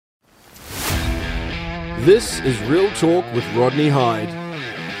This is Real Talk with Rodney Hyde.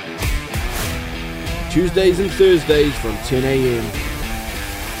 Tuesdays and Thursdays from 10 a.m.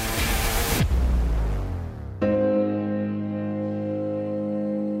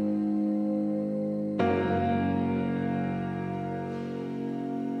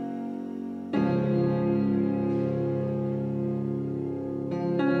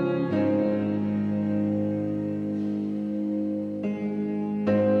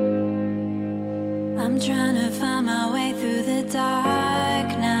 I'm trying to find my way through the dark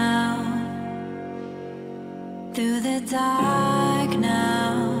now. Through the dark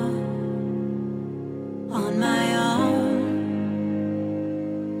now. On my own.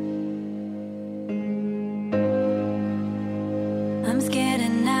 I'm scared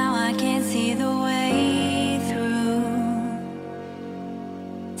and now I can't see the way through.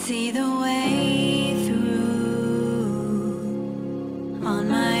 See the way through. On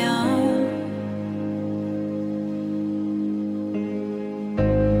my own.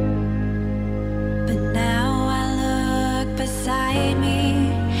 Beside me,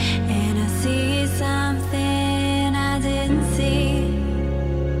 and I see something I didn't see.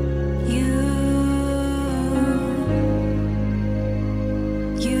 You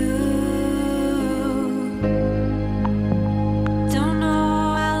don't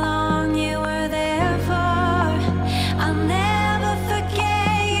know how long you were there for. I'll never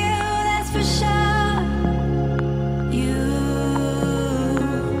forget you, that's for sure. You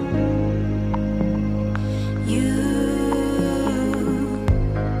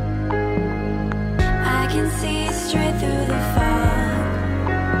I can see straight through the fog.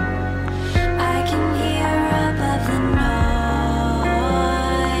 I can hear above the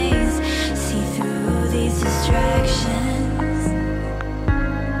noise. See through these distractions.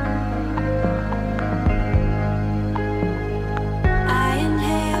 I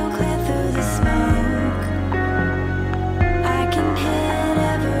inhale clear through the smoke. I can hit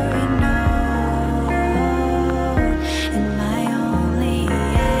every note. And my only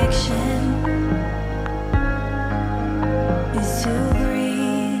action is to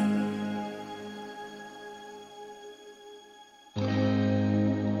breathe.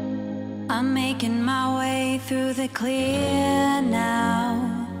 I'm making my way through the clear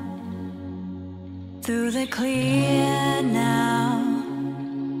now. Through the clear now.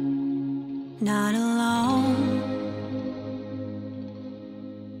 Not alone.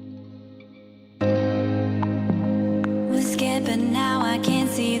 Was scared but now I can't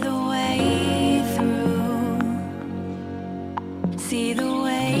see the way through. See the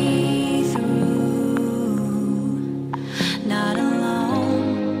way through. Not alone.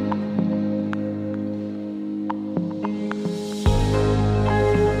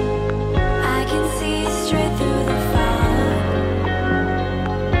 I can see straight through the fog.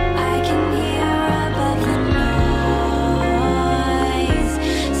 I can hear above the noise.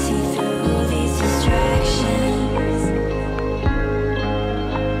 See through these distractions.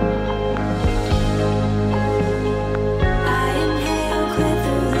 I inhale clear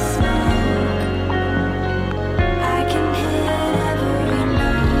through the smoke. I can hit every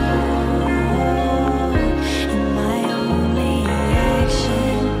note. And my only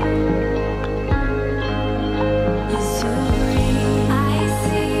action is to breathe. I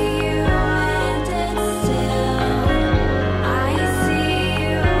see you and it's still. I see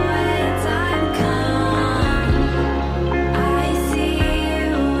you when time comes. I see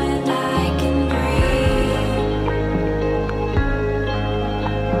you and I can breathe.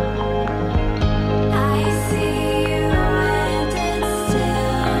 I see you and it's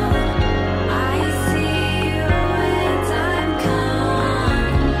still. I see you when time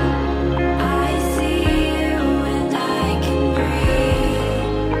comes. I see you and I can breathe.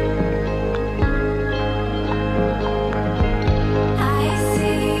 I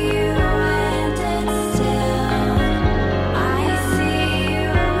see you and it's still. I see you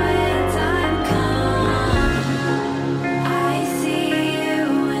when time comes. I see you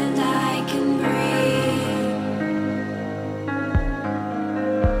and I can breathe.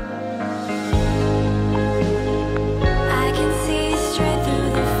 I can see straight through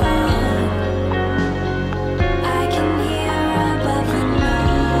the fog. I can hear above the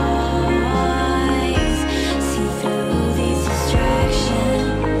noise. See through these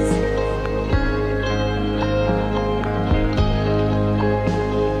distractions.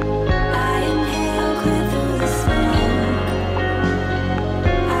 I inhale clear through the smoke.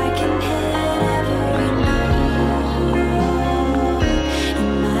 I can hit every note.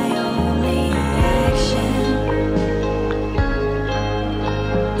 And my only action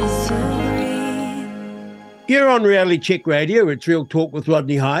is to breathe. You're on Reality Check Radio. It's Real Talk with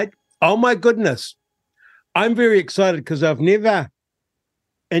Rodney Hyde. Oh my goodness. I'm very excited because I've never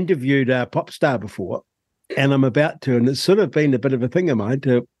interviewed a pop star before, and I'm about to, and it's sort of been a bit of a thing of mine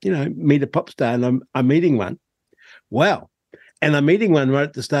to, meet a pop star, and I'm meeting one. Wow. And I'm meeting one right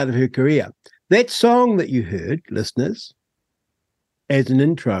at the start of her career. That song that you heard, listeners, as an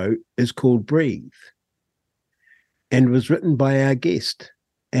intro, is called Breathe, and was written by our guest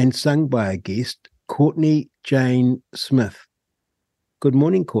and sung by our guest, Courtney Jane Smith. Good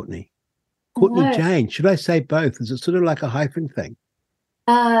morning, Courtney. Courtney Hello. Jane. Should I say both? Is it sort of like a hyphen thing?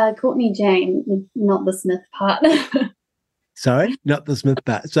 Courtney Jane, not the Smith part. Sorry, not the Smith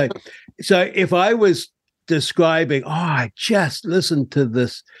part. So if I was describing, I just listened to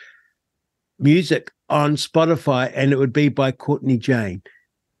this music on Spotify and it would be by Courtney Jane.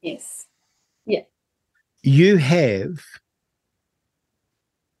 Yes. Yeah. You have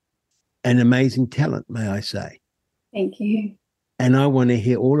an amazing talent, may I say. Thank you. And I want to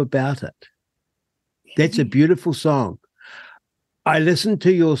hear all about it. That's a beautiful song. I listen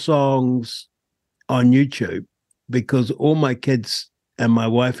to your songs on YouTube because all my kids and my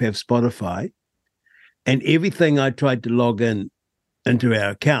wife have Spotify, and everything I tried to log into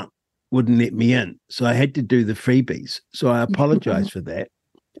our account wouldn't let me in. So I had to do the freebies. So I apologize for that.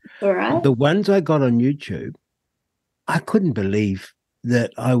 All right. The ones I got on YouTube, I couldn't believe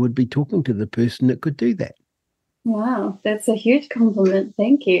that I would be talking to the person that could do that. Wow, that's a huge compliment.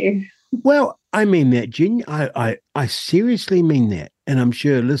 Thank you. Well, I mean that, Jen. I seriously mean that. And I'm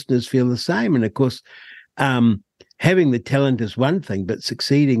sure listeners feel the same. And of course, having the talent is one thing, but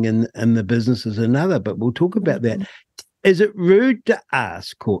succeeding in the business is another. But we'll talk about that. Is it rude to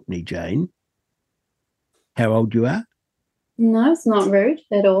ask, Courtney Jane, how old you are? No, it's not rude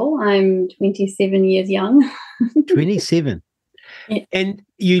at all. I'm 27 years young. 27. Yeah. And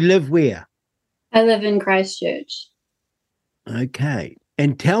you live where? I live in Christchurch. Okay.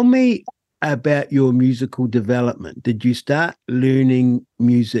 And tell me about your musical development. Did you start learning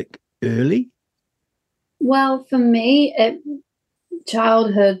music early? Well, for me, at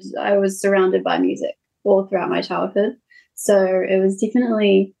childhood, I was surrounded by music all throughout my childhood. So it was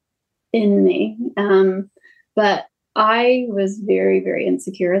definitely in me. But I was very, very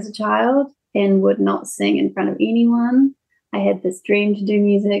insecure as a child and would not sing in front of anyone. I had this dream to do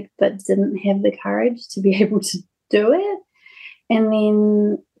music, but didn't have the courage to be able to do it. And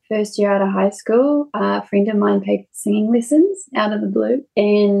then first year out of high school, a friend of mine paid for singing lessons out of the blue.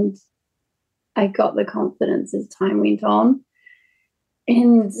 And I got the confidence as time went on.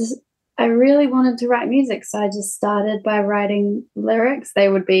 And I really wanted to write music. So I just started by writing lyrics. They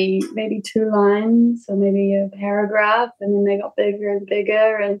would be maybe 2 lines or maybe a paragraph. And then they got bigger and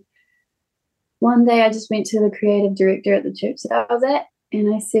bigger. And one day I just went to the creative director at the church that I was at.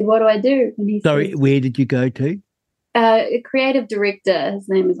 And I said, what do I do? And he Sorry, said, where did you go to? a creative director, his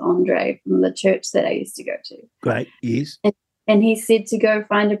name is Andre, from the church that I used to go to. Great, yes. And he said to go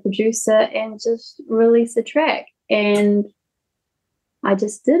find a producer and just release a track. And I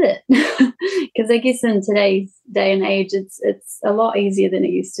just did it. Because I guess in today's day and age, it's a lot easier than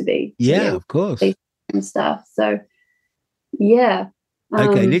it used to be. Yeah, of course. And stuff. So, yeah.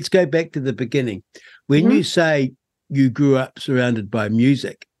 Okay, let's go back to the beginning. When you say you grew up surrounded by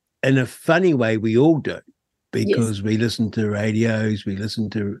music, in a funny way, we all do. Because we listen to radios, we listen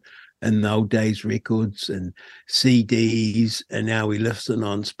to, in the old days, records and CDs, and now we listen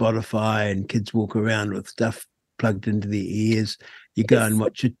on Spotify, and kids walk around with stuff plugged into their ears. You go and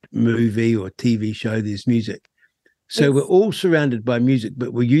watch a movie or TV show, there's music. So we're all surrounded by music,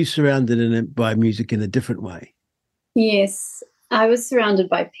 but were you surrounded by music in a different way? Yes, I was surrounded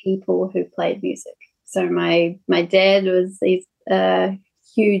by people who played music. So my dad he's a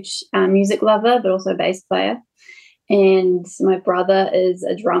huge music lover, but also a bass player. And my brother is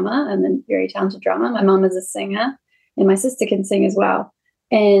a drummer and a very talented drummer. My mum is a singer, and my sister can sing as well.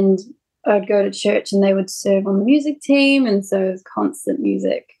 And I'd go to church and they would serve on the music team. And so it was constant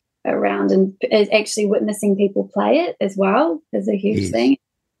music around, and actually witnessing people play it as well is a huge thing.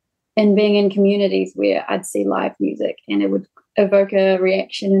 And being in communities where I'd see live music and it would evoke a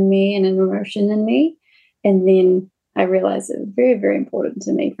reaction in me and an emotion in me. And then I realized it was very, very important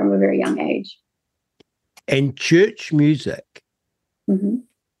to me from a very young age. And church music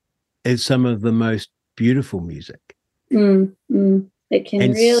is some of the most beautiful music. It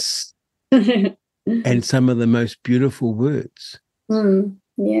can really. And some of the most beautiful words.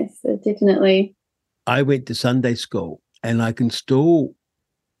 Yes, definitely. I went to Sunday school and I can still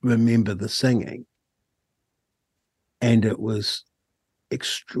remember the singing. And it was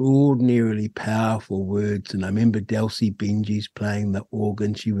extraordinarily powerful words. And I remember Delcy Benji's playing the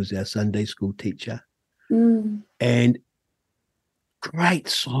organ. She was our Sunday school teacher. And great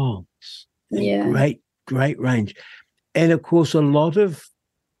songs. And great range. And of course, a lot of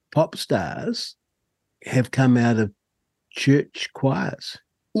pop stars have come out of church choirs.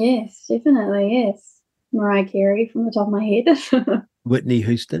 Yes, definitely, yes. Mariah Carey from the top of my head. Whitney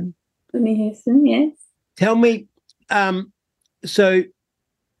Houston. Whitney Houston, yes. Tell me, so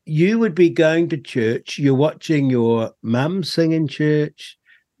you would be going to church, you're watching your mum sing in church,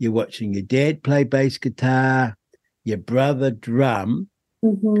 you're watching your dad play bass guitar, your brother drum.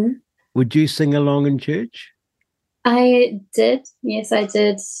 Mm-hmm. Would you sing along in church? I did. Yes, I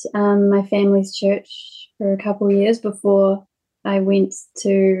did my family's church for a couple of years before I went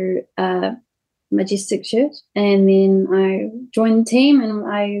to Majestic Church. And then I joined the team and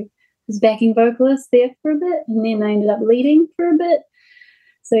I was backing vocalist there for a bit. And then I ended up leading for a bit.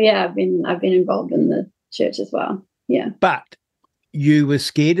 So, yeah, I've been involved in the church as well. Yeah. But you were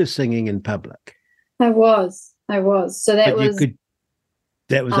scared of singing in public. I was. So that was...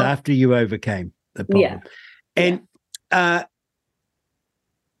 That was after you overcame the problem. Yeah. And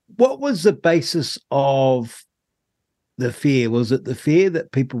what was the basis of the fear? Was it the fear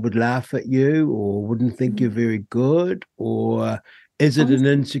that people would laugh at you or wouldn't think you're very good? Or is it an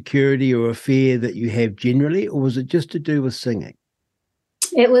insecurity or a fear that you have generally? Or was it just to do with singing?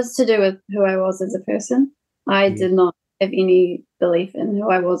 It was to do with who I was as a person. I did not have any belief in who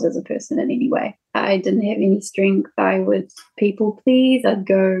I was as a person in any way. I didn't have any strength. I would people please. I'd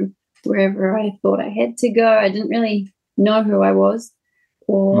go wherever I thought I had to go. I didn't really know who I was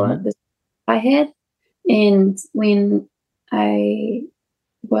or the I had. And when I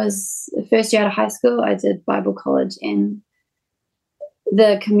was the first year out of high school, I did Bible college, and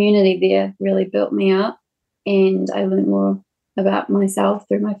the community there really built me up, and I learned more about myself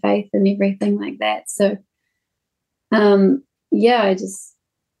through my faith and everything like that. So,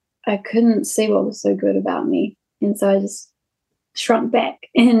 I couldn't see what was so good about me. And so I just shrunk back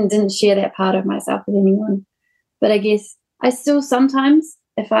and didn't share that part of myself with anyone. But I guess I still sometimes,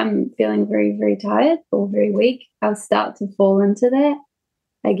 if I'm feeling very, very tired or very weak, I'll start to fall into that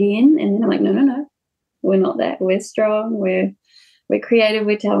again. And then I'm like, no, we're not that. We're strong. We're creative.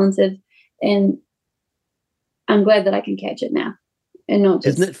 We're talented. And I'm glad that I can catch it now and not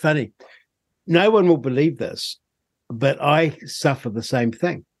just... Isn't it funny? No one will believe this, but I suffer the same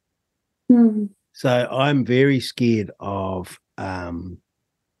thing. So I'm very scared of, I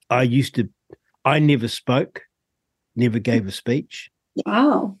never spoke, never gave a speech.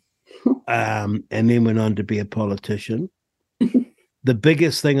 Wow. And then went on to be a politician. The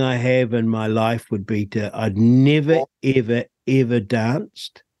biggest thing I have in my life would be I'd never, ever, ever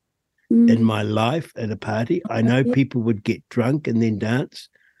danced in my life at a party. I know people would get drunk and then dance.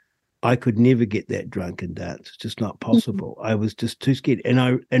 I could never get that drunk and dance. It's just not possible. I was just too scared.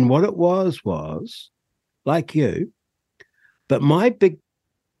 And what it was like you, but my big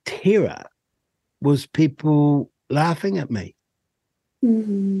terror was people laughing at me.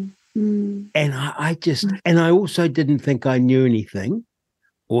 And I also didn't think I knew anything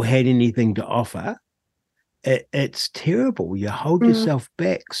or had anything to offer. It's terrible. You hold yourself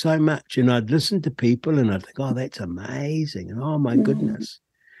back so much. And I'd listen to people and I'd think, oh, that's amazing. And oh my goodness.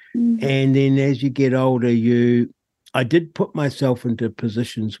 And then as you get older, I did put myself into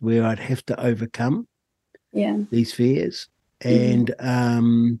positions where I'd have to overcome these fears. And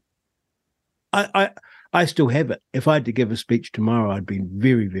I still have it. If I had to give a speech tomorrow, I'd be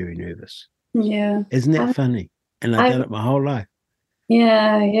very, very nervous. Yeah. Isn't that funny? And I've done it my whole life.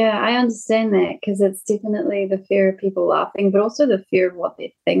 Yeah, I understand that, because it's definitely the fear of people laughing, but also the fear of what they're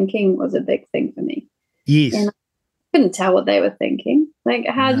thinking was a big thing for me. Yes. And I couldn't tell what they were thinking. Like,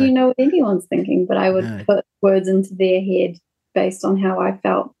 how do you know what anyone's thinking? But I would put words into their head based on how I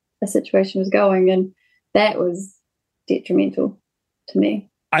felt a situation was going, and that was detrimental to me.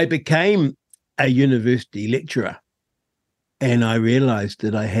 I became a university lecturer, and I realized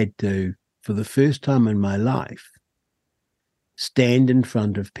that I had to, for the first time in my life, stand in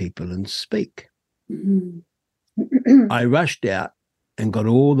front of people and speak. I rushed out and got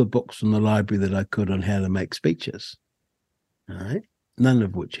all the books from the library that I could on how to make speeches. All right, none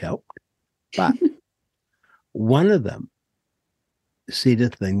of which helped. But one of them said a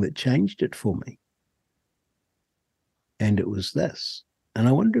thing that changed it for me. And it was this. And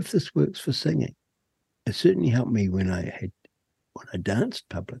I wonder if this works for singing. It certainly helped me when I danced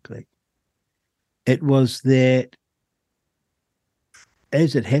publicly. It was that,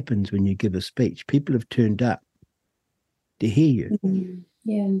 as it happens when you give a speech, people have turned up to hear you.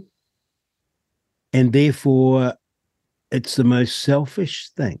 Yeah. And therefore, it's the most selfish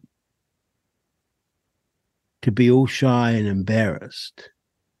thing to be all shy and embarrassed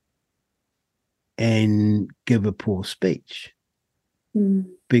and give a poor speech.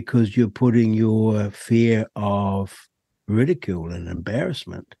 because you're putting your fear of ridicule and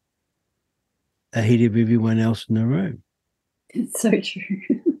embarrassment ahead of everyone else in the room. It's so true.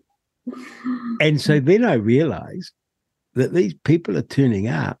 And so then I realized that these people are turning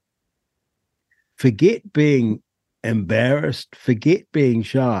up. Forget being embarrassed, forget being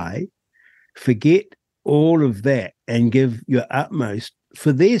shy, forget all of that and give your utmost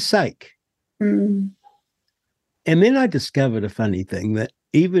for their sake. Mm. And then I discovered a funny thing, that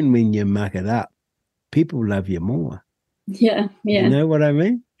even when you muck it up, people love you more. Yeah. You know what I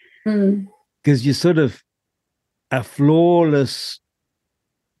mean? Because you sort of, a flawless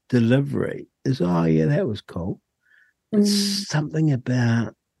delivery is, oh, yeah, that was cool. It's something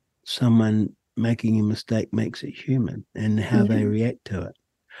about someone making a mistake makes it human, and how they react to it.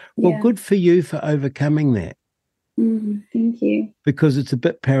 Well, good for you for overcoming that. Thank you. Because it's a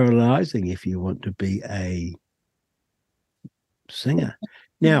bit paralyzing if you want to be a singer.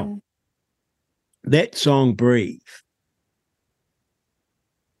 Now, that song, Breathe,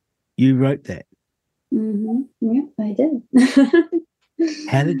 you wrote that. Yeah, I did.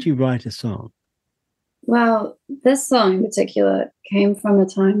 How did you write a song? Well, this song in particular came from a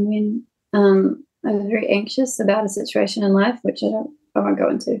time when I was very anxious about a situation in life, which I won't go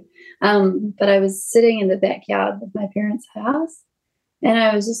into. But I was sitting in the backyard of my parents' house, and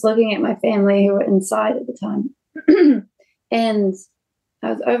I was just looking at my family who were inside at the time. And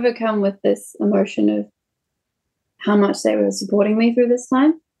I was overcome with this emotion of how much they were supporting me through this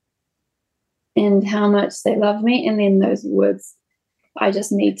time and how much they loved me. And then those words, I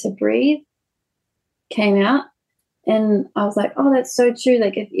just need to breathe, came out. And I was like, oh, that's so true.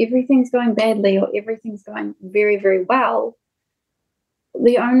 Like, if everything's going badly or everything's going very, very well,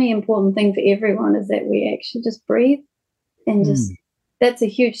 the only important thing for everyone is that we actually just breathe, and just that's a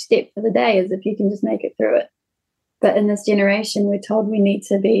huge step for the day, is if you can just make it through it. But in this generation, we're told we need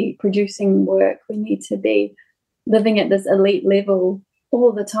to be producing work. We need to be living at this elite level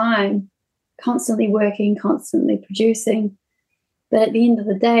all the time, constantly working, constantly producing. But at the end of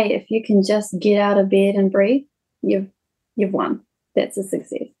the day, if you can just get out of bed and breathe, you've won. That's a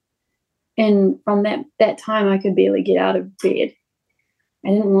success. And from that time, I could barely get out of bed. I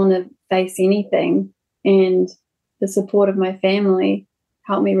didn't want to face anything. And the support of my family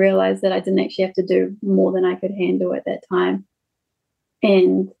helped me realize that I didn't actually have to do more than I could handle at that time.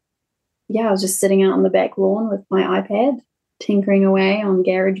 And yeah, I was just sitting out on the back lawn with my iPad, tinkering away on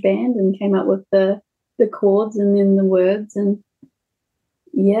GarageBand, and came up with the chords and then the words. And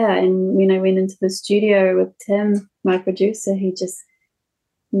yeah, and when I went into the studio with Tim, my producer, he just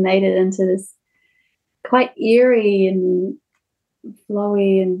made it into this quite eerie and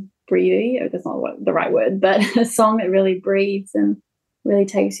flowy and breathy. That's not the right word, but a song that really breathes and really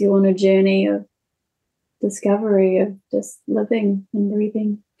takes you on a journey of discovery, of just living and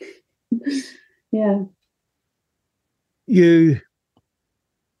breathing. Yeah. You,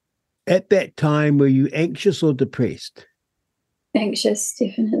 at that time, were you anxious or depressed? Anxious,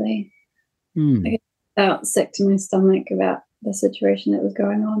 definitely. I felt sick to my stomach about the situation that was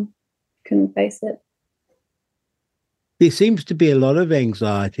going on. Couldn't face it. There seems to be a lot of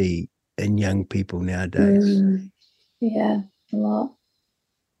anxiety in young people nowadays. Yeah, a lot.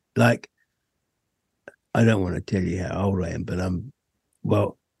 Like, I don't want to tell you how old I am,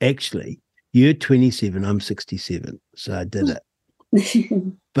 but actually, you're 27, I'm 67, so I did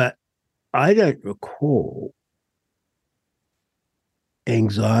it. But I don't recall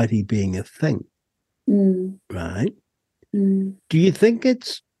anxiety being a thing, right? Do you think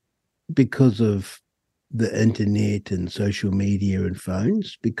it's because of the internet and social media and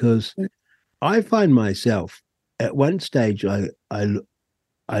phones? Because I find myself, at one stage, I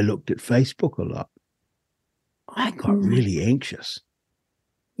looked at Facebook a lot. I got really anxious.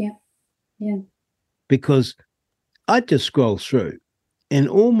 Yeah. Because I'd just scroll through, and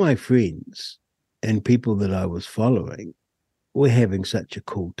all my friends and people that I was following were having such a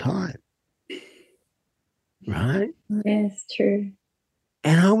cool time. Right? Yes, true.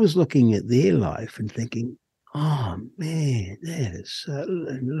 And I was looking at their life and thinking, oh, man, that is so,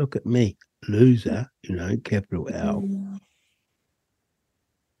 look at me, loser, capital L.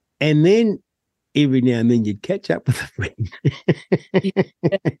 And then every now and then you'd catch up with a friend.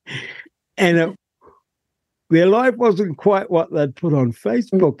 And their life wasn't quite what they'd put on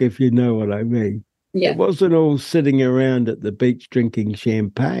Facebook, if you know what I mean. Yeah. It wasn't all sitting around at the beach drinking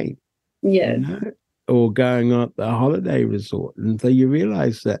champagne. Yeah. Or going on the holiday resort. And so you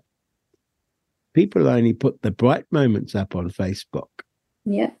realize that people only put the bright moments up on Facebook.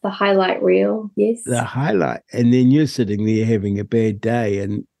 Yeah, the highlight reel, yes. The highlight. And then you're sitting there having a bad day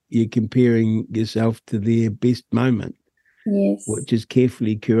and you're comparing yourself to their best moment. Yes. which is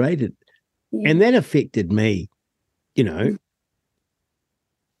carefully curated. Yeah. And that affected me,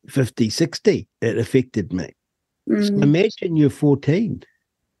 50, 60. It affected me. So imagine you're 14.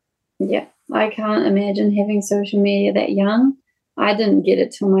 Yeah. I can't imagine having social media that young. I didn't get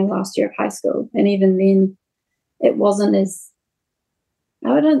it till my last year of high school. And even then, it wasn't as,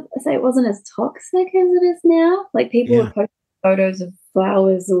 I wouldn't say it wasn't as toxic as it is now. Like people were posting photos of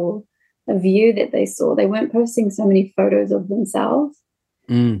flowers or a view that they saw. They weren't posting so many photos of themselves.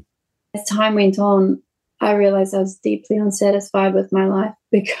 As time went on, I realized I was deeply unsatisfied with my life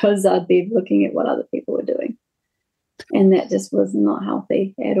because I'd be looking at what other people were doing. And that just was not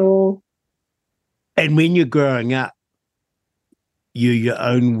healthy at all. And when you're growing up, you're your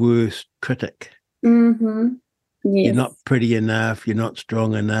own worst critic. Yes. You're not pretty enough. You're not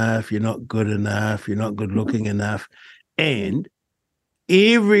strong enough. You're not good enough. You're not good looking enough. And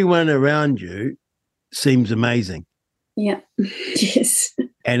everyone around you seems amazing. Yeah. Yes.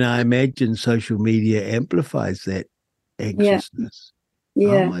 And I imagine social media amplifies that anxiousness. Yeah.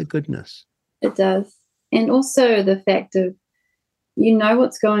 Oh, my goodness. It does. And also the fact of,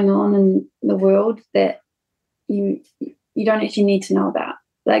 what's going on in the world that you don't actually need to know about.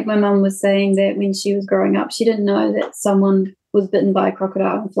 Like my mum was saying that when she was growing up, she didn't know that someone was bitten by a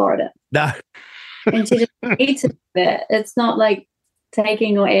crocodile in Florida. No. And she didn't need to know that. It's not like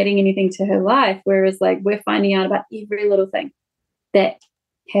taking or adding anything to her life, whereas like we're finding out about every little thing that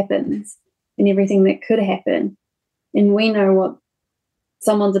happens and everything that could happen. And we know what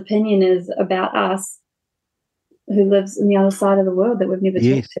someone's opinion is about us who lives on the other side of the world that we've never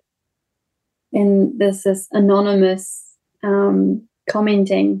talked to. And there's this anonymous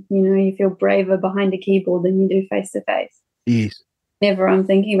commenting, you feel braver behind a keyboard than you do face to face. Yes. Whenever I'm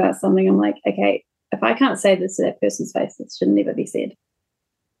thinking about something, I'm like, okay, if I can't say this to that person's face, it should never be said.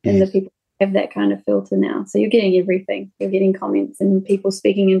 Yes. And the people have that kind of filter now. So you're getting everything. You're getting comments and people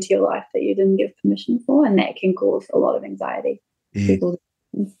speaking into your life that you didn't give permission for, and that can cause a lot of anxiety. Yes.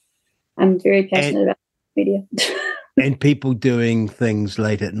 I'm very passionate about media. And people doing things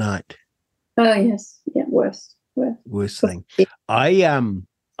late at night. Oh, yes. Yeah, worst thing.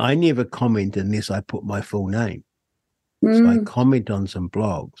 I never comment unless I put my full name. So I comment on some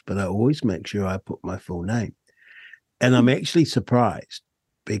blogs, but I always make sure I put my full name. And I'm actually surprised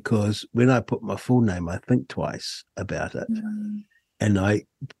because when I put my full name, I think twice about it and I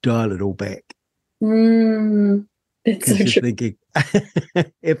dial it all back. That's so true. Thinking,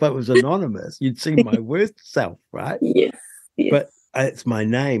 if I was anonymous, you'd see my worst self, right? Yes. But it's my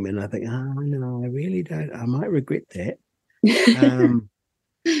name, and I think, oh no, I really don't. I might regret that.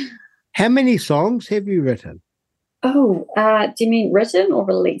 How many songs have you written? Oh, do you mean written or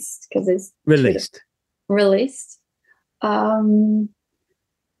released? Because there's released. Released. A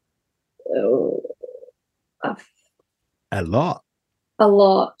lot.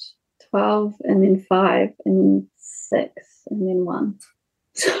 12, and then 5, and then 6, and then 1.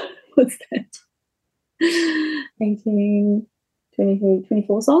 What's that? 18, 23,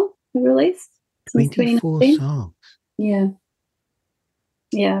 24 songs I've released. 24 songs. Yeah.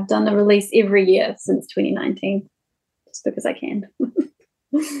 Yeah, I've done a release every year since 2019, just because I can.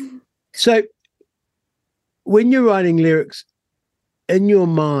 So when you're writing lyrics, in your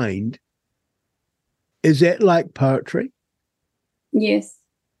mind, is that like poetry? Yes.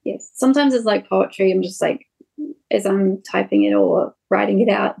 Sometimes it's like poetry. I'm just like, as I'm typing it or writing it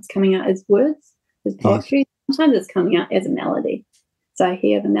out, it's coming out as words, as poetry. Yes. Sometimes it's coming out as a melody. So I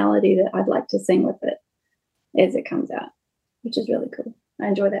hear the melody that I'd like to sing with it as it comes out, which is really cool. I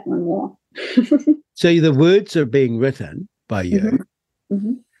enjoy that one more. So the words are being written by you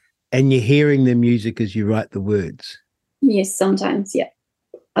and you're hearing the music as you write the words. Yes, sometimes, yeah.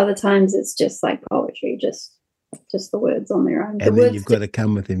 Other times it's just like poetry, just the words on their own. And then you've got to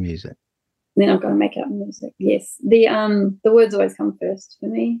come with the music. Then I've got to make up music. Yes. The words always come first for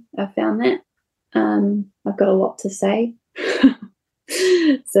me. I found that. I've got a lot to say.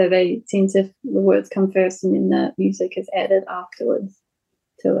 So the words come first and then the music is added afterwards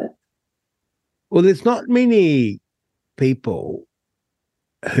to it. Well, there's not many people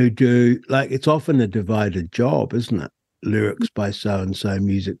who do, like, it's often a divided job, isn't it? Lyrics by so-and-so,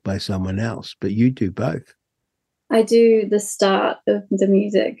 music by someone else, but you do both. I do the start of the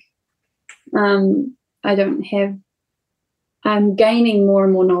music. I'm gaining more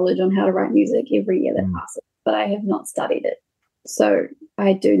and more knowledge on how to write music every year that passes, but I have not studied it. So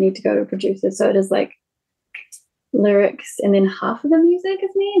I do need to go to a producer. So it is like lyrics and then half of the music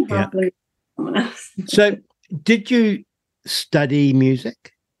is me and half of the music is someone else. So did you study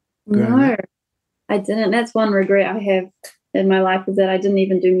music? No, I didn't. That's one regret I have in my life is that I didn't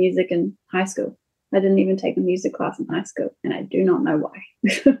even do music in high school. I didn't even take a music class in high school, and I do not know why.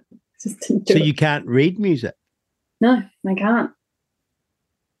 Just didn't do So it. you can't read music? No, I can't.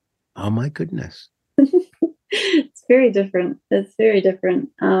 Oh, my goodness. It's very different. It's very different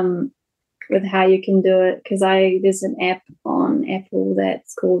with how you can do it, because there's an app on Apple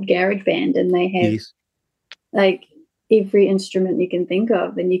that's called GarageBand, and they have Yes. like every instrument you can think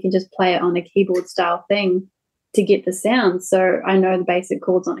of, and you can just play it on a keyboard style thing to get the sound. So I know the basic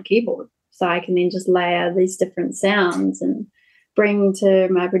chords on a keyboard, so I can then just layer these different sounds and bring to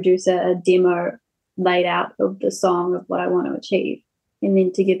my producer a demo laid out of the song of what I want to achieve. And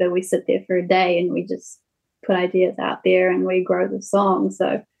then together we sit there for a day and we just put ideas out there and we grow the song.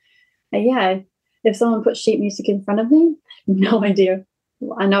 So yeah, if someone puts sheet music in front of me, no idea.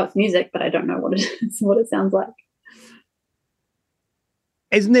 I know it's music, but I don't know what it is, what it sounds like.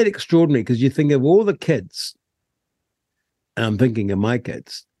 Isn't that extraordinary? Because you think of all the kids, and I'm thinking of my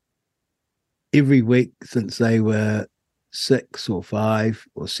kids, every week since they were 6 or 5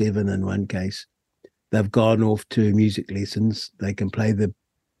 or 7 in one case, they've gone off to music lessons. They can play the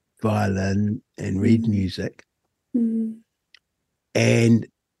violin and read music. Mm. And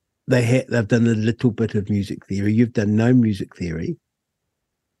they've done a little bit of music theory. You've done no music theory.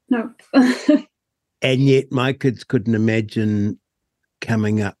 No. And yet my kids couldn't imagine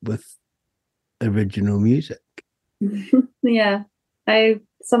coming up with original music. Yeah. I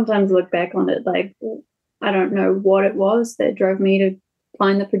sometimes look back on it like I don't know what it was that drove me to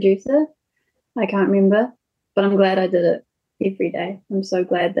find the producer. I can't remember, but I'm glad I did it every day. I'm so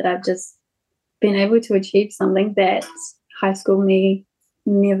glad that I've just been able to achieve something that high school me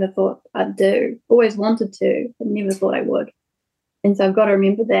never thought I'd do. Always wanted to, but never thought I would. And so I've got to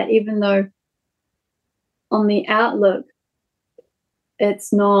remember that, even though on the outlook,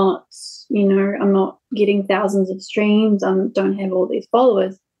 it's not, I'm not getting thousands of streams. I don't have all these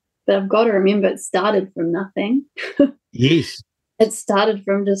followers, but I've got to remember it started from nothing. Yes. It started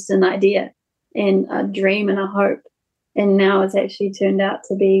from just an idea and a dream and a hope. And now it's actually turned out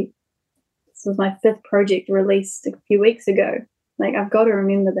to be, this was my 5th project released a few weeks ago. Like, I've got to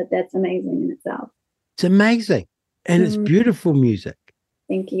remember that that's amazing in itself. It's amazing. And it's beautiful music.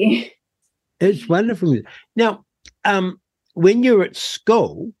 Thank you. It's wonderful music. Now, when you were at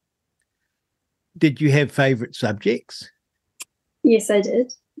school, did you have favourite subjects? Yes, I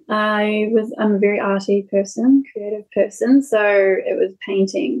did. I'm a very arty person, creative person. So it was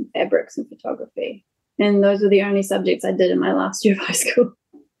painting, fabrics, and photography. And those were the only subjects I did in my last year of high school.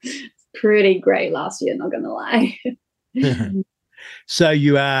 Pretty great last year, not going to lie. So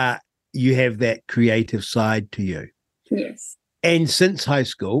you have that creative side to you. Yes. And since high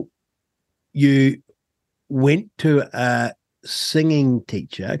school, you went to a singing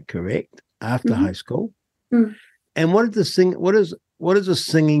teacher, correct? After high school. Mm. And what does a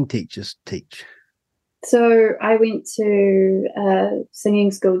singing teacher teach? So I went to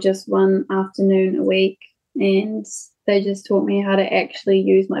singing school just one afternoon a week, and they just taught me how to actually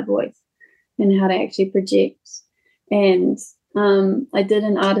use my voice and how to actually project. And I did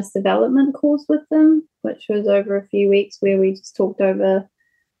an artist development course with them, which was over a few weeks, where we just talked over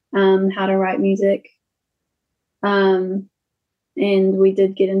how to write music. And we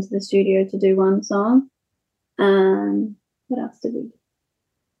did get into the studio to do one song. What else did we do?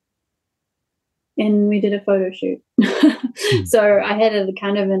 And we did a photo shoot. So I had a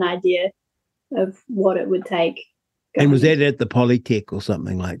kind of an idea of what it would take. And was that at the Polytech or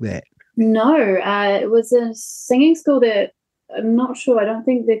something like that? No, it was a singing school that I'm not sure. I don't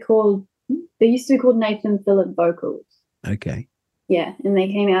think they used to be called Nathan Phillip Vocals. Okay. Yeah, and they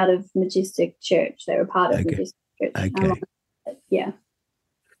came out of Majestic Church. They were part of Majestic Church. Okay. Yeah.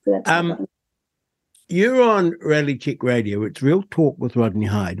 So that's how I got into. You're on Rally Check Radio. It's Real Talk with Rodney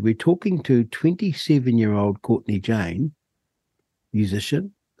Hyde. We're talking to 27-year-old Courtney Jane,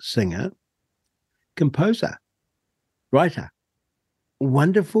 musician, singer, composer, writer.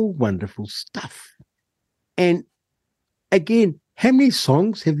 Wonderful, wonderful stuff. And again, how many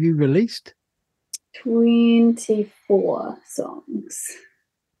songs have you released? 24 songs.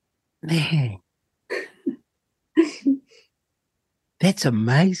 Man. That's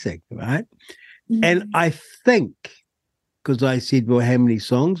amazing, right? Mm-hmm. And I think, because I said, well, how many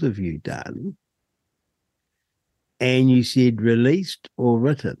songs have you done? And you said released or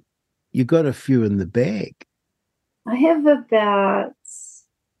written. You got a few in the bag. I have about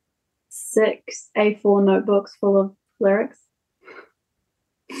 6 A4 notebooks full of lyrics.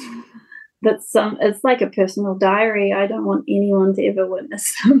 It's like a personal diary. I don't want anyone to ever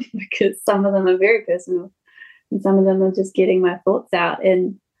witness them, because some of them are very personal and some of them are just getting my thoughts out.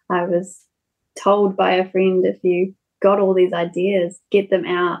 And I was told by a friend, if you got all these ideas, get them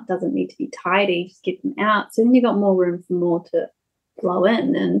out. Doesn't need to be tidy, just get them out. So then you got more room for more to flow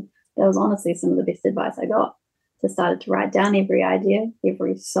in. And that was honestly some of the best advice I got. So I started to write down every idea,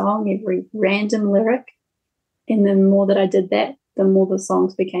 every song, every random lyric. And the more that I did that, the more the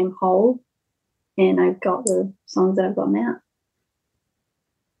songs became whole. And I've got the songs that I've got now.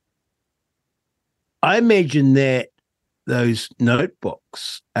 I imagine that those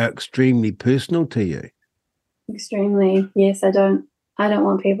notebooks are extremely personal to you. Extremely. Yes, I don't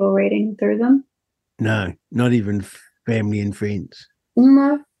want people reading through them. No, not even family and friends.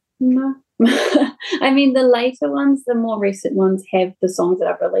 No. I mean, the later ones, the more recent ones have the songs that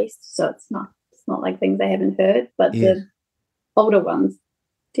I've released, so it's not like things I haven't heard, but the older ones,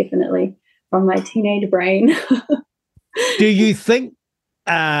 definitely from my teenage brain. Do you think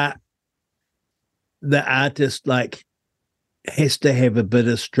the artist has to have a bit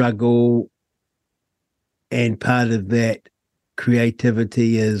of struggle, and part of that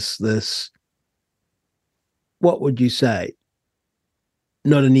creativity is this, what would you say,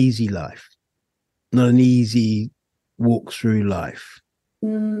 not an easy life, not an easy walk through life? I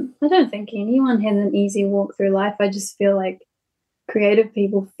don't think anyone has an easy walk through life. I just feel like creative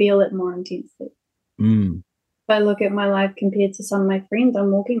people feel it more intensely. If I look at my life compared to some of my friends,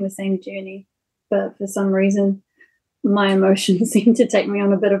 I'm walking the same journey, but for some reason my emotions seem to take me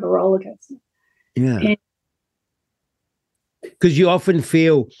on a bit of a roller coaster. Yeah. Because you often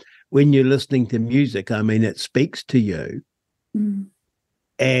feel when you're listening to music, I mean, it speaks to you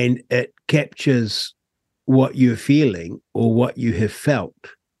and it captures what you're feeling or what you have felt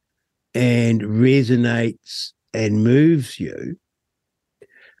and resonates and moves you.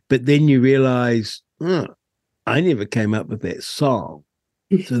 But then you realize, I never came up with that song.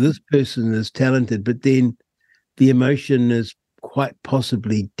 So this person is talented, but then the emotion is quite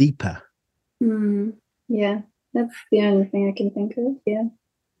possibly deeper. Yeah, that's the only thing I can think of. Yeah.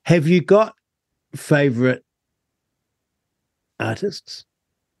 Have you got favorite artists?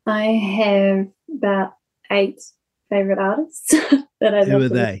 I have about 8 favorite artists that I love. Who are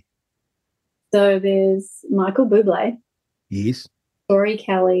they? So there's Michael Bublé. Yes. Tori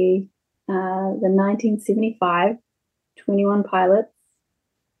Kelly, the 1975, 21 Pilots,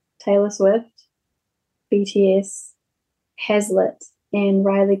 Taylor Swift, BTS, Hazlitt, and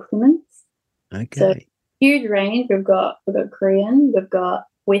Riley Clements. Okay. So huge range. We've got Korean, we've got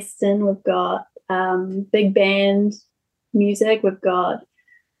Western, we've got big band music, we've got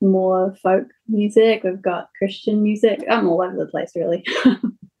more folk music, we've got Christian music. I'm all over the place, really.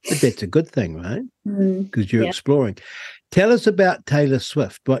 But that's a good thing, right? Because you're Yeah. exploring. Tell us about Taylor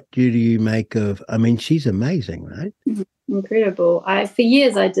Swift. What do you make of, I mean, she's amazing, right? Incredible. For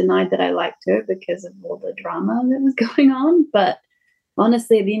years I denied that I liked her because of all the drama that was going on, but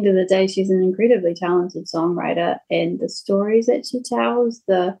honestly, at the end of the day, she's an incredibly talented songwriter, and the stories that she tells,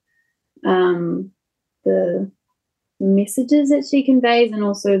 the messages that she conveys, and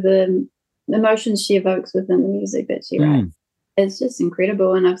also the emotions she evokes within the music that she writes, it's just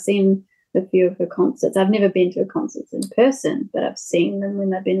incredible. And I've seen a few of her concerts. I've never been to her concerts in person, but I've seen them when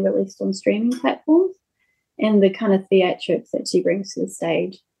they've been released on streaming platforms, and the kind of theatrics that she brings to the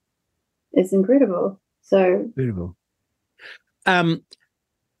stage is incredible. So Incredible. And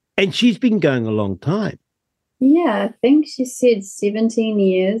she's been going a long time. yeah, I think she said 17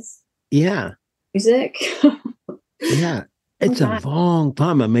 years Yeah. music. Yeah. It's a Okay. long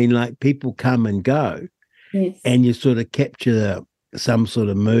time. I mean, people come and go, Yes. and you sort of capture some sort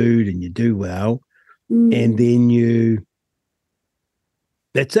of mood and you do well. And then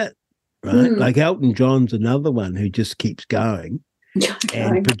that's it, right? Like Elton John's another one who just keeps going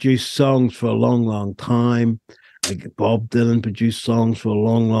and produced songs for a long, long time. Like Bob Dylan produced songs for a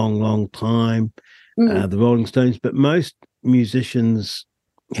long, long, long time. The Rolling Stones, but most musicians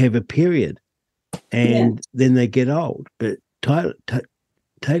have a period and then they get old. But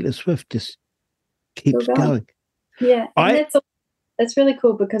Taylor Swift just keeps going. Yeah, and that's really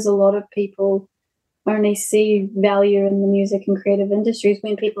cool, because a lot of people only see value in the music and creative industries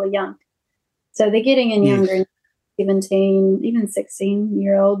when people are young. So they're getting in younger, 17, even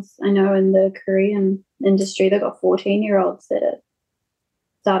 16-year-olds. I know in the Korean industry, they've got 14-year-olds that are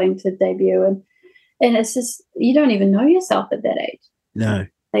starting to debut. And it's just, you don't even know yourself at that age. No.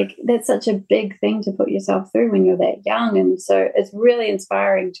 Like, that's such a big thing to put yourself through when you're that young. And so it's really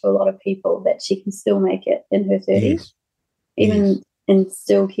inspiring to a lot of people that she can still make it in her 30s, and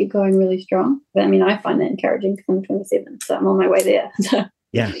still keep going really strong. But I mean, I find that encouraging because I'm 27, so I'm on my way there.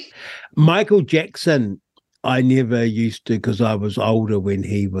 Yeah. Michael Jackson, I never used to, because I was older when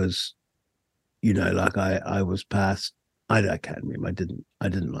he was, I was past, I can't remember. I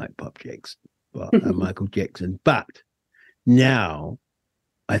didn't like Michael Jackson. But now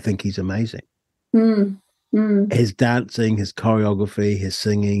I think he's amazing. His dancing, his choreography, his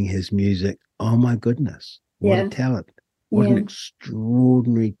singing, his music. Oh my goodness. What a talent. What an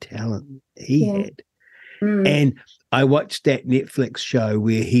extraordinary talent he had. And I watched that Netflix show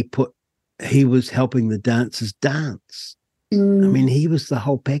where he was helping the dancers dance. I mean, he was the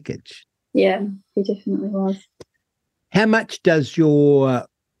whole package. Yeah, he definitely was. How much does your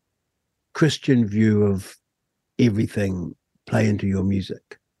Christian view of everything play into your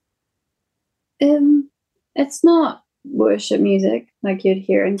music? It's not worship music like you'd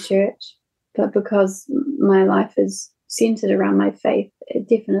hear in church, but because my life is centered around my faith, it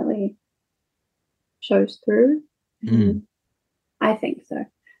definitely shows through. I think so,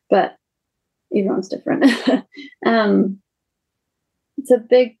 but everyone's different. It's a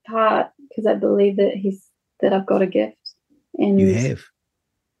big part because I believe that I've got a gift, and you have,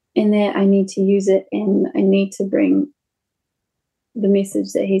 and that I need to use it, and I need to bring the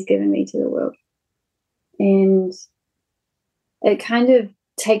message that he's given me to the world. And it kind of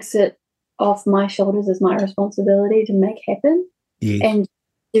takes it off my shoulders as my responsibility to make happen and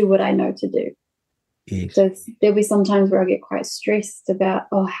do what I know to do. Yes. So there'll be some times where I get quite stressed about,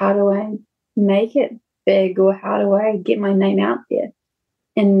 how do I make it big, or how do I get my name out there?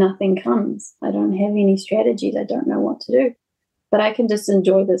 And nothing comes. I don't have any strategies. I don't know what to do. But I can just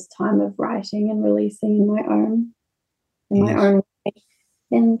enjoy this time of writing and releasing in my own way,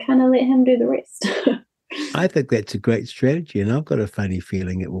 and kind of let him do the rest. I think that's a great strategy, and I've got a funny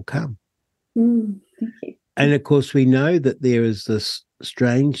feeling it will come. Thank you. And of course, we know that there is this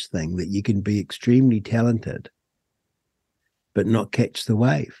strange thing that you can be extremely talented, but not catch the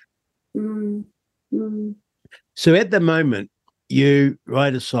wave. So at the moment, you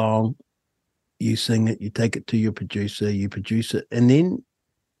write a song, you sing it, you take it to your producer, you produce it, and then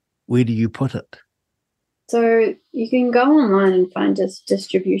where do you put it? So you can go online and find just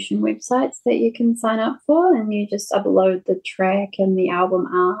distribution websites that you can sign up for, and you just upload the track and the album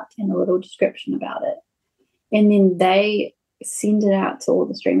art and a little description about it. And then they send it out to all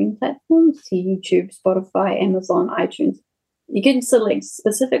the streaming platforms, to YouTube, Spotify, Amazon, iTunes. You can select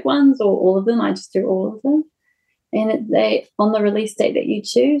specific ones or all of them. I just do all of them. And they, on the release date that you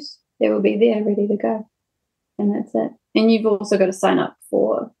choose, they will be there ready to go. And that's it. And you've also got to sign up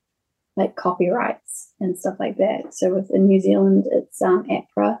for like copyrights and stuff like that. So in New Zealand, it's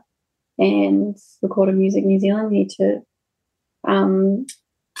APRA and Recorded Music New Zealand. You need to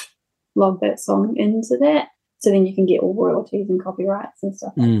log that song into that, so then you can get all royalties and copyrights and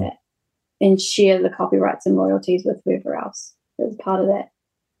stuff like that, and share the copyrights and royalties with whoever else is part of that.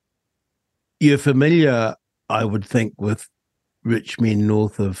 You're familiar, I would think, with rich men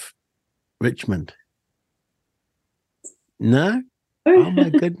north of Richmond. No? Oh my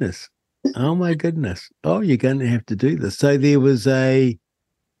goodness. Oh my goodness. Oh, you're going to have to do this. So there was a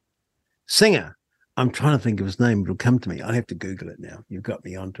singer. I'm trying to think of his name. It'll come to me. I have to Google it now. You've got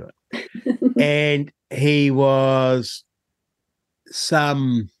me onto it. And he was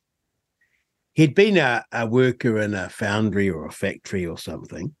he'd been a worker in a foundry or a factory or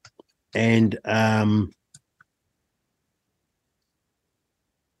something. And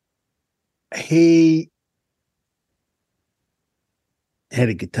he had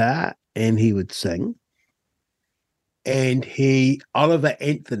a guitar and he would sing. And Oliver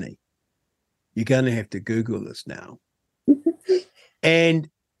Anthony, you're going to have to Google this now. And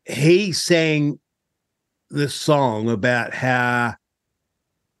he sang this song about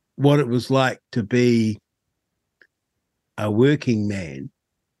what it was like to be a working man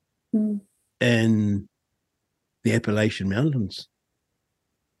in the Appalachian Mountains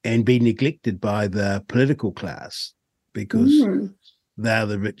and be neglected by the political class because they're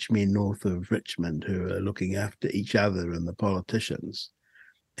the rich men north of Richmond who are looking after each other and the politicians,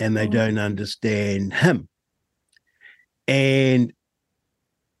 and they don't understand him. And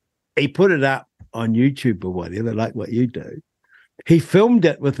he put it up on YouTube or whatever, like what you do. He filmed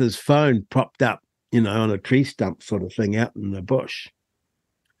it with his phone propped up, on a tree stump sort of thing out in the bush.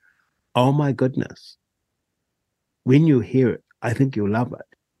 Oh my goodness. When you hear it, I think you'll love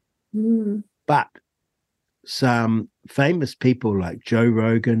it. But some famous people like Joe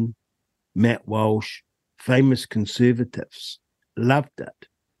Rogan, Matt Walsh, famous conservatives loved it.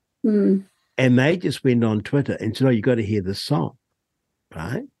 And they just went on Twitter and said, you got to hear this song,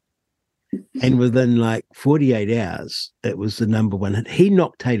 right? And within like 48 hours, it was the number one hit. He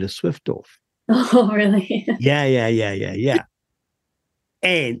knocked Taylor Swift off. Oh, really? Yeah.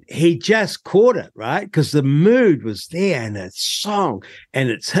 And he just caught it, right? Because the mood was there and it's song and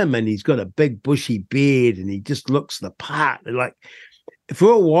it's him and he's got a big bushy beard and he just looks the part. And like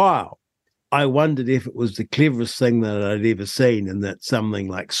for a while, I wondered if it was the cleverest thing that I'd ever seen, and that something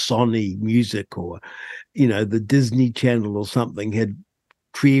like Sony Music or, the Disney Channel or something had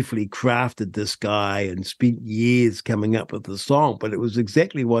carefully crafted this guy and spent years coming up with the song. But it was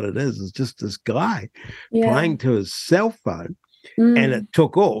exactly what it is. It's just this guy playing to his cell phone, and it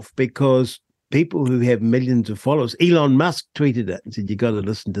took off because people who have millions of followers, Elon Musk tweeted it and said, you got to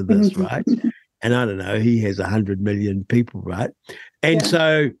listen to this, right? And I don't know, he has 100 million people, right? And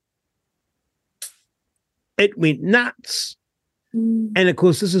so it went nuts. And of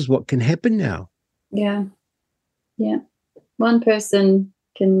course, this is what can happen now. Yeah. Yeah. One person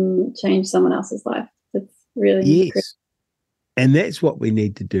can change someone else's life. It's really crazy. And that's what we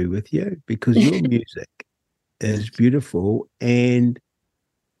need to do with you, because your music is beautiful and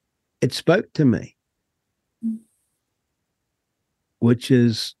it spoke to me,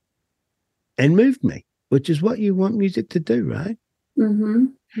 and moved me, which is what you want music to do, right? Mm-hmm.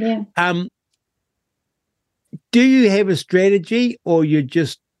 Yeah. Do you have a strategy, or you're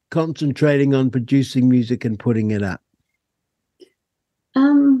just concentrating on producing music and putting it up?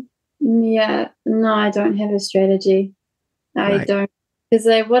 Yeah, no, I don't have a strategy. I don't, because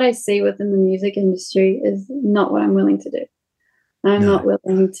what I see within the music industry is not what I'm willing to do. I'm not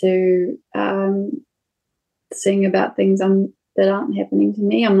willing to sing about things that aren't happening to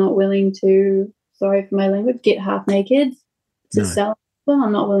me. I'm not willing to, sorry for my language, get half naked to sell. Well,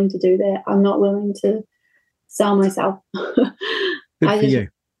 I'm not willing to do that. I'm not willing to sell myself. Good for you.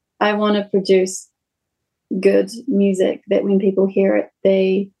 I want to produce good music that when people hear it,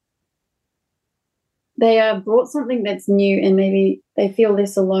 they are brought something that's new, and maybe they feel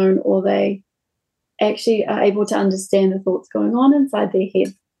less alone, or they actually are able to understand the thoughts going on inside their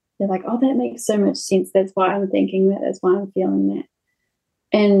head. They're like, oh, that makes so much sense. That's why I'm thinking that. That's why I'm feeling that.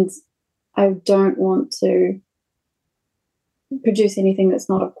 And I don't want to produce anything that's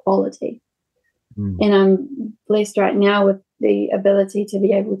not of quality. And I'm blessed right now with the ability to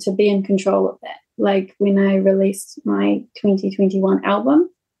be able to be in control of that. Like when I released my 2021 album,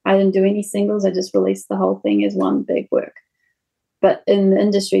 I didn't do any singles. I just released the whole thing as one big work. But in the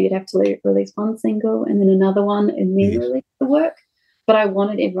industry, you'd have to release one single and then another one and then release the work. But I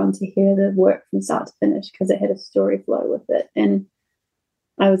wanted everyone to hear the work from start to finish because it had a story flow with it. And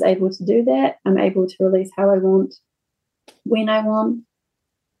I was able to do that. I'm able to release how I want, when I want,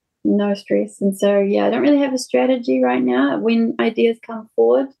 no stress. And so, I don't really have a strategy right now. When ideas come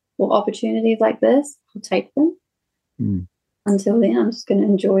forward or opportunities like this, I'll take them. Until then, I'm just going to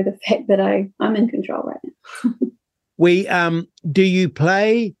enjoy the fact that I'm in control right now. Do you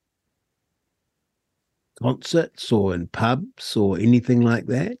play concerts or in pubs or anything like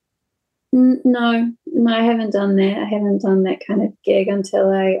that? No, I haven't done that. I haven't done that kind of gig until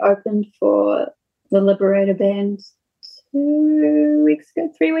I opened for the Liberator band 3 weeks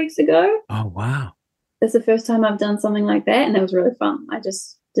ago. Oh, wow. That's the first time I've done something like that, and that was really fun. I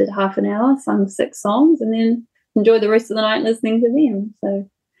just did half an hour, sung 6 songs, and then enjoyed the rest of the night listening to them. So,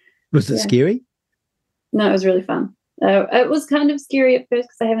 was it scary? No, it was really fun. It was kind of scary at first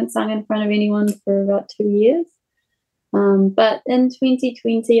because I haven't sung in front of anyone for about 2 years. But in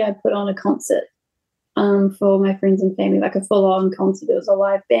 2020, I put on a concert for my friends and family, like a full-on concert. It was a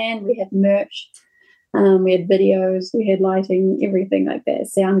live band. We had merch. We had videos. We had lighting, everything like that,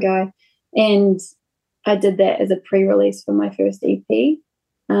 sound guy. And I did that as a pre-release for my first EP.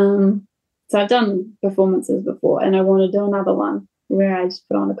 So I've done performances before, and I want to do another one where I just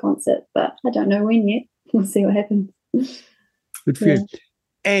put on a concert, but I don't know when yet. We'll see what happens. Good for you.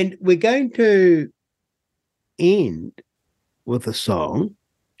 And we're going to end with a song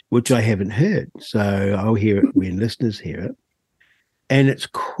which I haven't heard, so I'll hear it when listeners hear it. And it's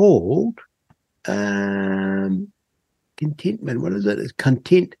called Contentment. What is it? It's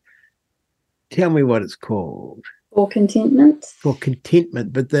Content. Tell me what it's called. For Contentment. For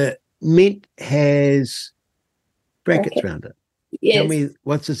Contentment, but the ment has brackets around it. Yes. Tell me,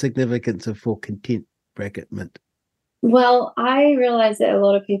 what's the significance of for content bracket ment? Well, I realize that a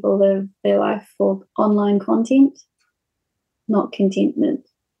lot of people live their life for online content, not contentment.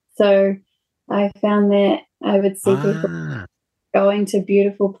 So I found that I would see people going to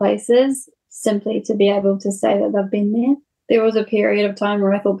beautiful places simply to be able to say that they've been there. There was a period of time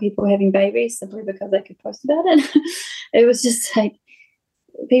where I thought people were having babies simply because they could post about it. It was just like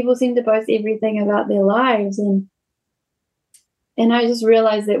people seem to post everything about their lives. And I just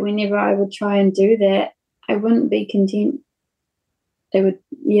realized that whenever I would try and do that, I wouldn't be content. It would,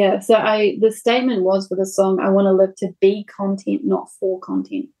 So the statement was for the song, I want to live to be content, not for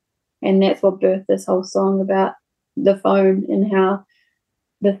content. And that's what birthed this whole song about the phone and how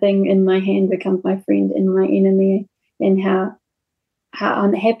the thing in my hand becomes my friend and my enemy, and how how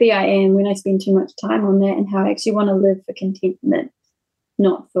unhappy I am when I spend too much time on that, and how I actually want to live for contentment,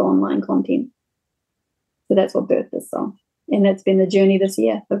 not for online content. So that's what birthed this song. And that's been the journey this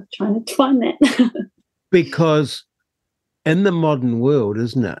year of trying to find that. Because in the modern world,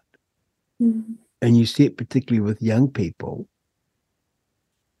 isn't it? Mm. And you see it particularly with young people.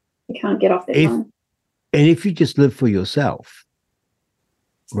 You can't get off that line. And if you just live for yourself,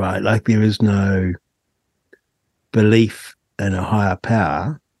 right, like there is no belief in a higher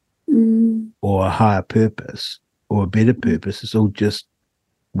power or a higher purpose or a better purpose, it's all just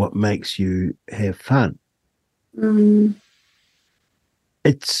what makes you have fun.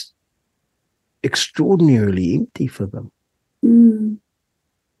 It's extraordinarily empty for them.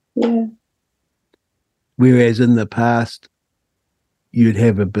 Yeah. Whereas in the past, you'd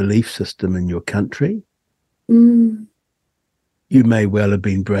have a belief system in your country. You may well have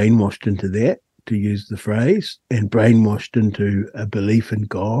been brainwashed into that, to use the phrase, and brainwashed into a belief in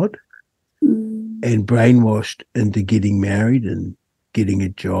God, and brainwashed into getting married and getting a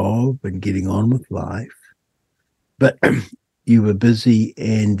job and getting on with life. But you were busy,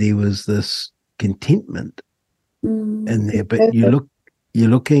 and there was this contentment in there. But you're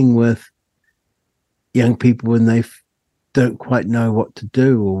looking with young people when they don't quite know what to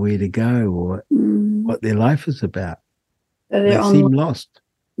do or where to go or what their life is about. So they seem lost.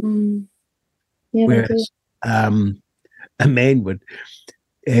 Yeah, whereas a man would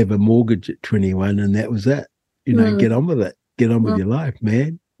have a mortgage at 21 and that was it. You know, get on with it. Get on with your life,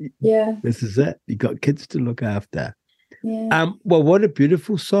 man. Yeah. This is it. You got kids to look after. Yeah. Well, what a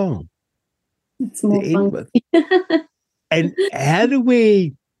beautiful song. It's more fun. With. And how do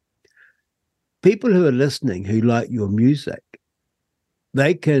we, people who are listening who like your music,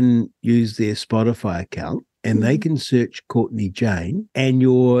 they can use their Spotify account and they can search Courtney Jane, and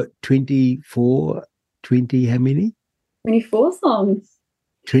your 20, how many? 24 songs.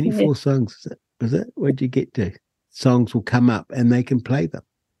 24 songs, is it? Where'd you get to? Songs will come up and they can play them.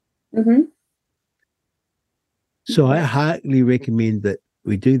 So I highly recommend that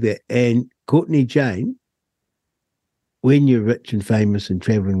we do that. And Courtney Jane, when you're rich and famous and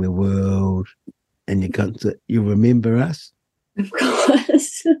traveling the world and your concert, you'll remember us. Of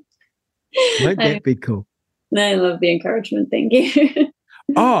course. Won't that be cool? I love the encouragement. Thank you.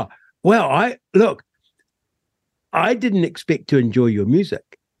 Oh, well, I didn't expect to enjoy your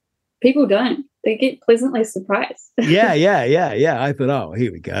music. People don't. They get pleasantly surprised. Yeah. I thought, oh,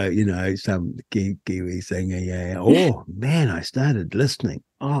 here we go. You know, some Kiwi singer. Yeah. Oh, man, I started listening.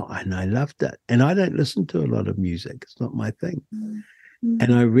 Oh, and I loved it. And I don't listen to a lot of music. It's not my thing.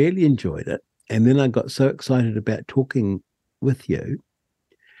 And I really enjoyed it. And then I got so excited about talking with you.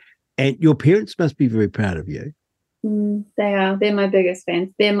 And your parents must be very proud of you. They are. They're my biggest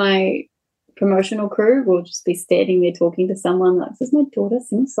fans. They're my promotional crew. We'll just be standing there talking to someone like, this is my daughter,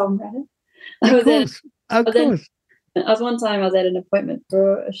 singer-songwriter. Of course. I was one time, I was at an appointment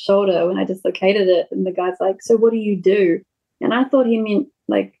for a shoulder when I dislocated it. And the guy's like, so what do you do? And I thought he meant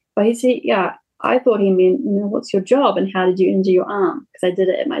he said, yeah, I thought he meant, what's your job and how did you injure your arm? Because I did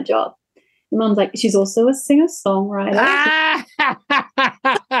it at my job. And Mum's like, she's also a singer-songwriter.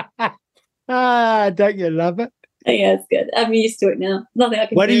 Don't you love it? Yeah, it's good. I'm used to it now. Nothing I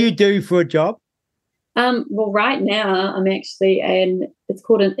can do. What do you do for a job? Well, right now I'm actually it's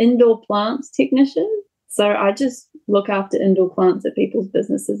called an indoor plants technician. So I just look after indoor plants at people's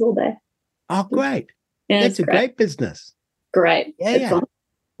businesses all day. Oh, great. Yeah, that's a great business. Great. Yeah, it's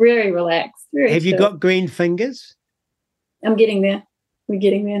very relaxed. Very Have chill. You got green fingers? I'm getting there. We're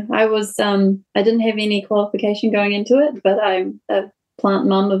getting there. I was I didn't have any qualification going into it, but I'm a plant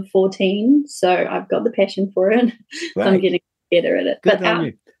mum of 14, so I've got the passion for it. Right. I'm getting better at it. Good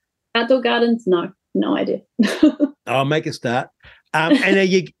but outdoor gardens, no idea. I'll make a start. And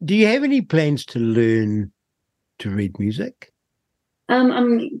do you have any plans to learn to read music?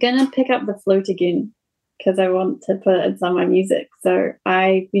 I'm gonna pick up the flute again because I want to put it in some of my music. So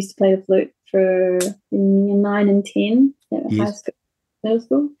I used to play the flute for 9 and 10 at high school, middle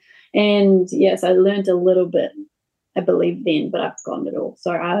school, and yes, I learned a little bit, I believe then, but I've forgotten it all.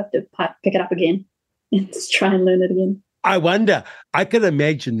 So I have to pick it up again and just try and learn it again. I wonder, I can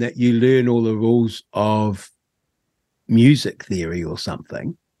imagine that you learn all the rules of music theory or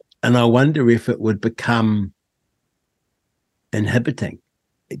something, and I wonder if it would become inhibiting.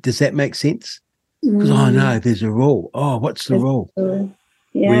 Does that make sense? Because, oh, no, there's a rule. Oh, what's the rule?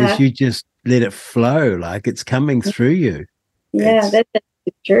 Yeah. Whereas you just let it flow, like it's coming through you. Yeah, that's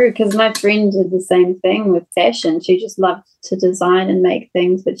true, because my friend did the same thing with fashion. She just loved to design and make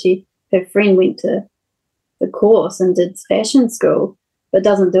things, but her friend went to the course and did fashion school, but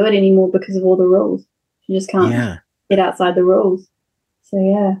doesn't do it anymore because of all the rules. She just can't get outside the rules. So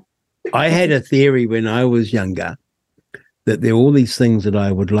yeah. I had a theory when I was younger that there are all these things that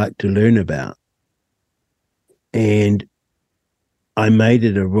I would like to learn about. And I made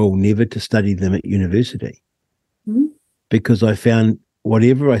it a rule never to study them at university, because I found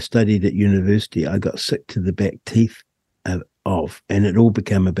whatever I studied at university, I got sick to the back teeth of, and it all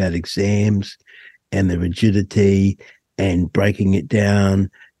became about exams and the rigidity and breaking it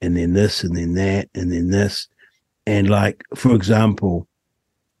down, and then this and then that and then this. And like, for example,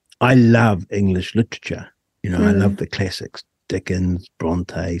 I love English literature. I love the classics, Dickens,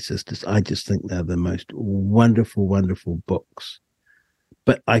 Bronte, sisters. I just think they're the most wonderful, wonderful books.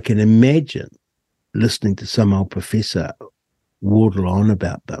 But I can imagine listening to some old professor waddle on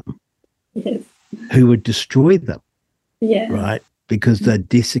about them, Yes. who would destroy them, Yeah. right? Because they'd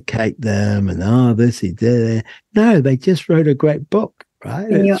desiccate them and, this is there. No, they just wrote a great book, right?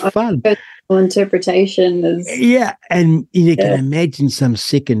 And It's fun. Interpretation is Yeah, and you can imagine some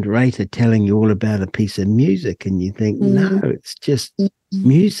second-rater telling you all about a piece of music, and you think, no, it's just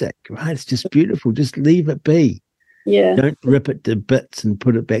music, right? It's just beautiful. Just leave it be. yeah. Don't rip it to bits and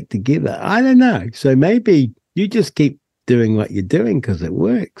put it back together. I don't know. So maybe you just keep doing what you're doing because it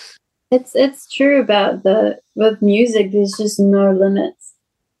works. It's true about with music. There's just no limits.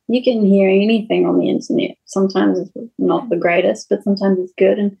 You can hear anything on the internet. Sometimes it's not the greatest, but sometimes it's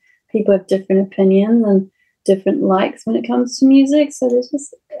good, and people have different opinions and different likes when it comes to music. So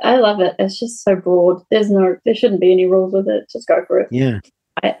I love it. It's just so broad. There shouldn't be any rules with it. Just go for it. Yeah.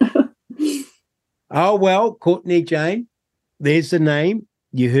 Oh, well, Courtney Jane, there's the name.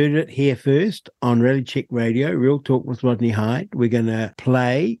 You heard it here first on Rally Check Radio, Real Talk with Rodney Hyde. We're going to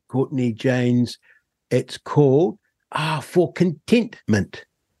play Courtney Jane's, it's called For Contentment.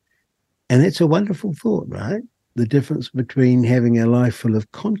 And it's a wonderful thought, right? The difference between having a life full of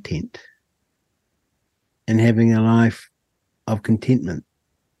content and having a life of contentment.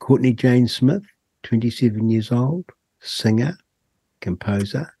 Courtney Jane Smith, 27 years old, singer,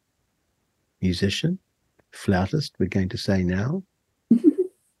 composer, musician, flautist, we're going to say now.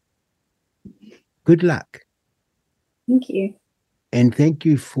 Good luck. Thank you. And thank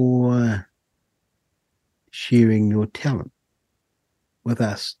you for sharing your talent with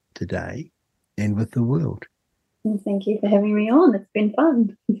us today and with the world. And thank you for having me on. It's been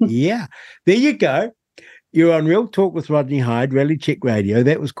fun. Yeah, there you go. You're on Real Talk with Rodney Hyde, Rally Check Radio.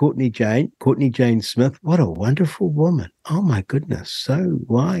 That was Courtney Jane Smith. What a wonderful woman. Oh, my goodness. So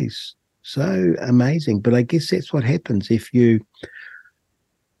wise, so amazing. But I guess that's what happens if you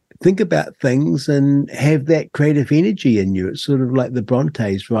think about things and have that creative energy in you. It's sort of like the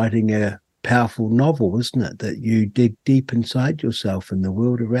Brontes writing a powerful novel, isn't it? That you dig deep inside yourself and the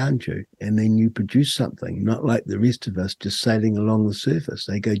world around you, and then you produce something, not like the rest of us just sailing along the surface.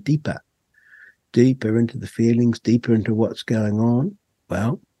 They go deeper into the feelings, deeper into what's going on.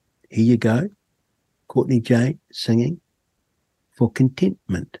 Well, here you go. Courtney Jane singing For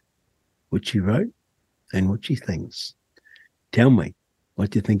Contentment, which she wrote and what she thinks. Tell me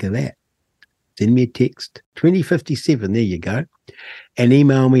what you think of that. Send me a text, 2057, there you go. And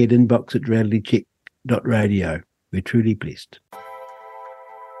email me at inbox@realitycheck.radio. We're truly blessed.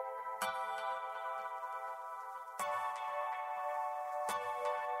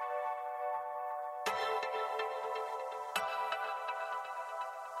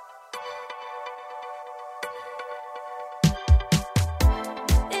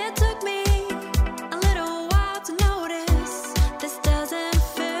 It took me a little while to notice this doesn't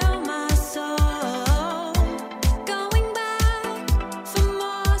fill my soul. Going back for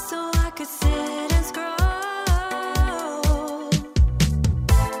more so I could sit and scroll.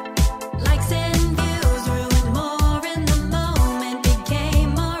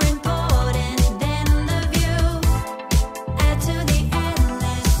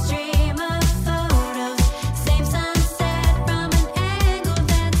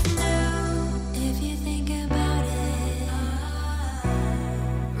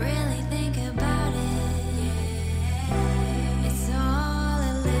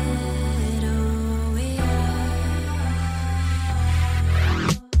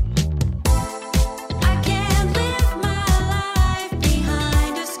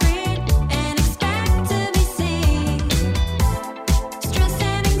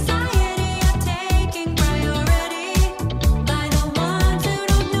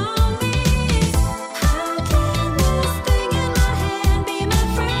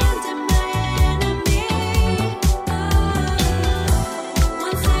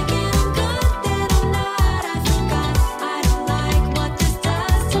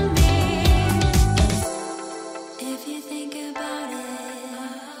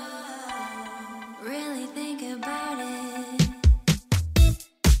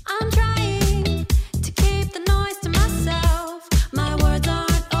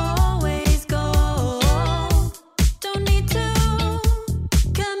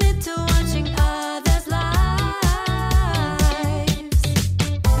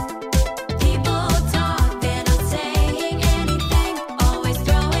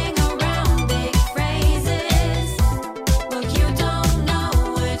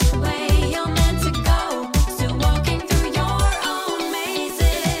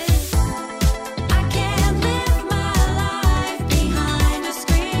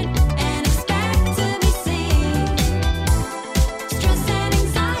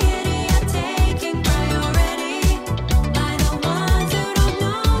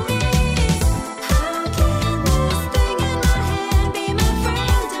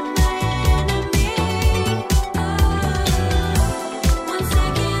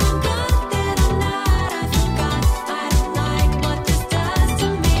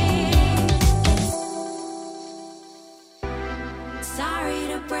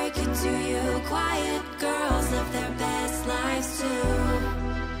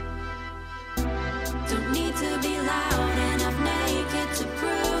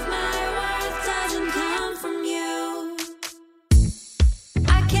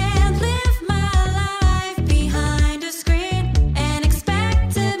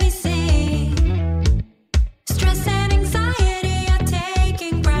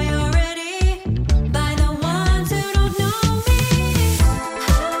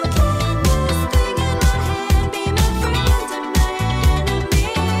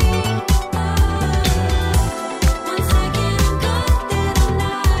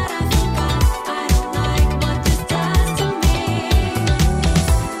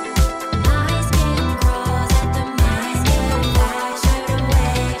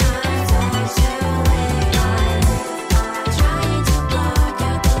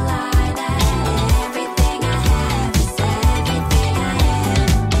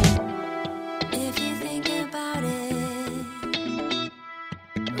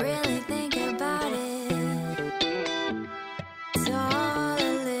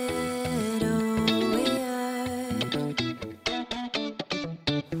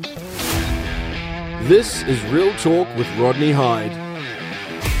 This is Real Talk with Rodney Hyde.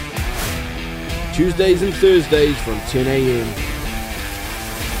 Tuesdays and Thursdays from 10 a.m.